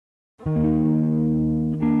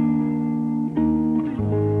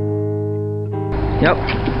Yep.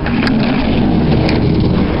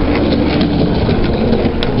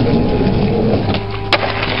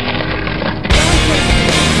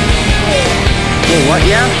 Oh, what?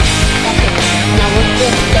 Yeah?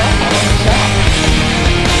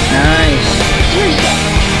 Nice.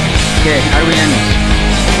 Okay, how do we end this?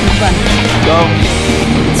 Go.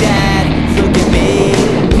 Dad, look at me.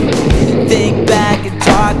 Think back and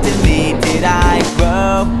talk to me. Did I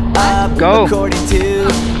grow up according to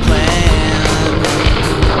plan?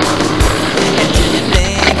 And do you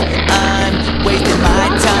think I'm wasting my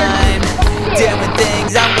time doing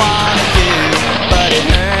things I wanna do? But it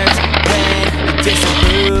hurts when you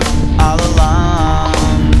disapprove all along.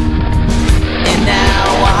 And now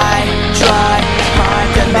I try hard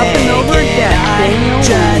to make it. I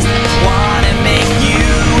just wanna make you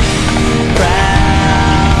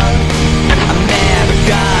proud. I'm never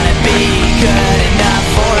gonna be good enough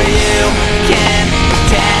for you. Can't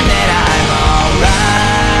pretend that I'm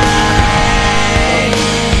alright.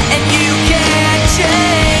 And you can't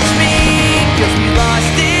change me, 'cause we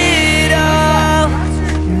lost it all.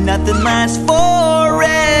 Nothing lasts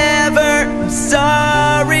forever. I'm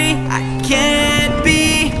sorry, I can't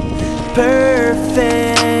be perfect.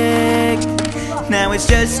 Now it's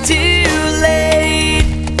just too late,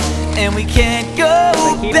 and we can't go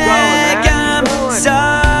back. I'm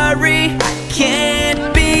sorry, I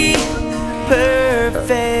can't be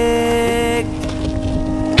perfect.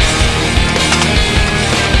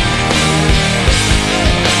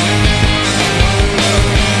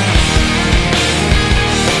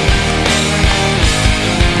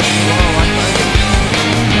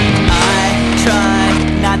 I try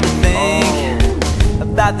not to think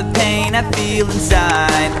about the pain I feel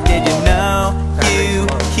inside. Did you know you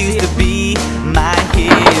used to be my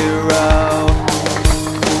hero?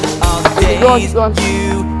 All the days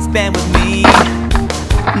you spent with me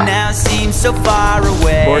now seem so far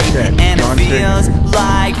away, and it feels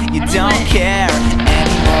like you don't care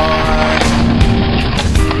anymore.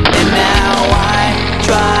 And now I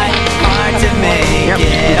try hard to make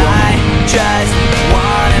it. I just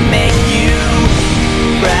wanna make you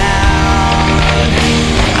proud.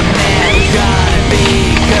 I'm never gonna be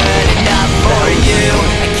good enough for you.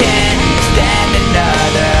 I can't stand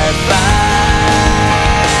another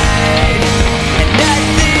fight. And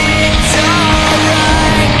nothing's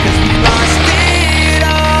alright, 'cause we lost it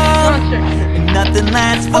all. And nothing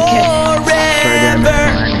lasts forever.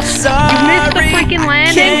 I'm sorry, I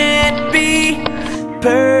can't be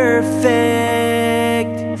perfect.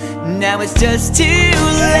 Now it's just too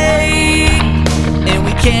late, and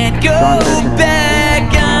we can't go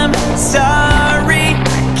back. I'm sorry, I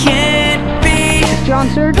can't be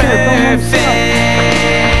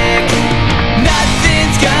perfect.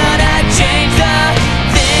 Nothing's gonna change the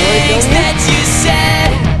things that you said,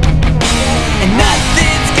 and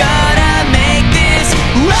nothing's gonna make this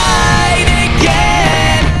right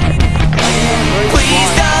again.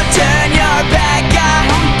 Please don't turn your back. I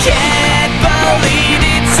can't believe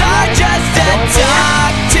it's hard just to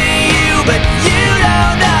talk to you, but you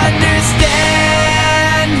don't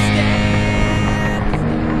understand.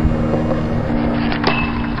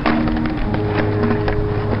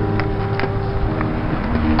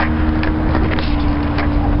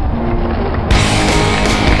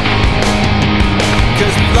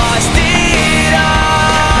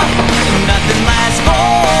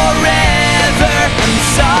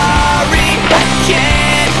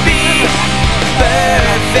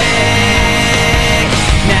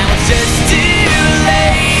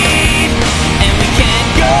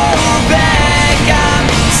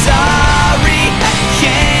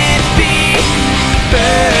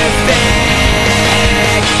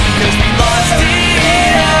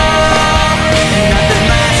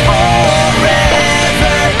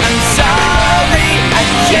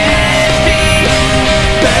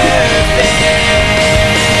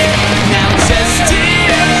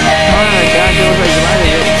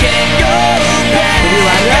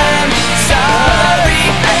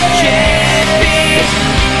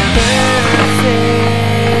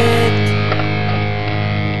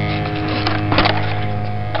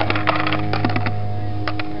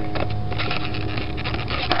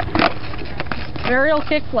 Aerial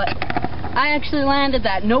kickflip. I actually landed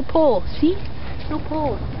that. No pull. See? No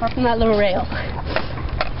pull. Apart from that little rail.